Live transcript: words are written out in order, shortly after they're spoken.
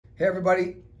Hey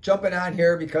everybody, jumping on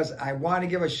here because I want to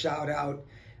give a shout out.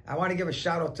 I want to give a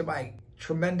shout out to my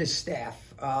tremendous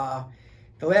staff.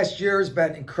 The last year has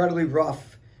been incredibly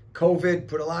rough. COVID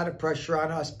put a lot of pressure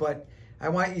on us, but I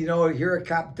want you to know here at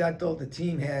Kopp Dental, the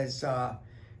team has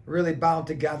really bound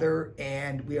together,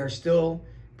 and we are still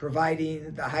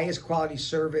providing the highest quality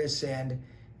service, and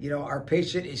our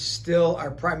patient is still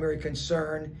our primary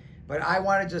concern. But I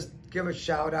want to just give a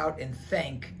shout out and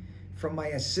thank, from my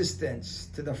assistants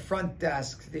to the front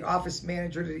desk, to the office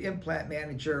manager, to the implant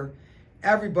manager,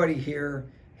 everybody here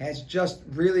has just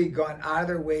really gone out of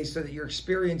their way so that your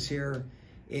experience here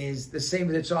is the same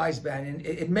as it's always been. And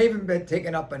it may have even been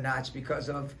taken up a notch because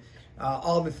of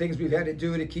all the things we've had to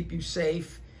do to keep you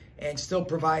safe and still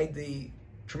provide the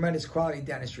tremendous quality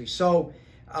dentistry. So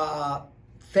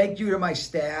thank you to my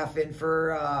staff, and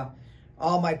for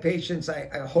all my patients.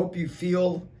 I hope you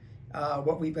feel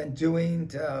what we've been doing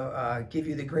to give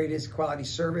you the greatest quality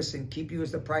service and keep you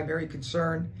as the primary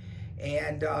concern.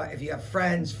 And if you have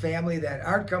friends, family that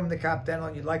aren't coming to Kopp Dental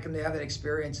and you'd like them to have that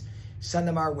experience, send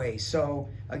them our way. So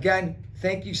again,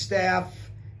 thank you, staff.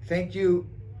 Thank you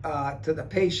to the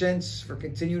patients for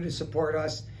continuing to support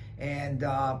us. And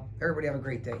everybody have a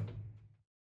great day.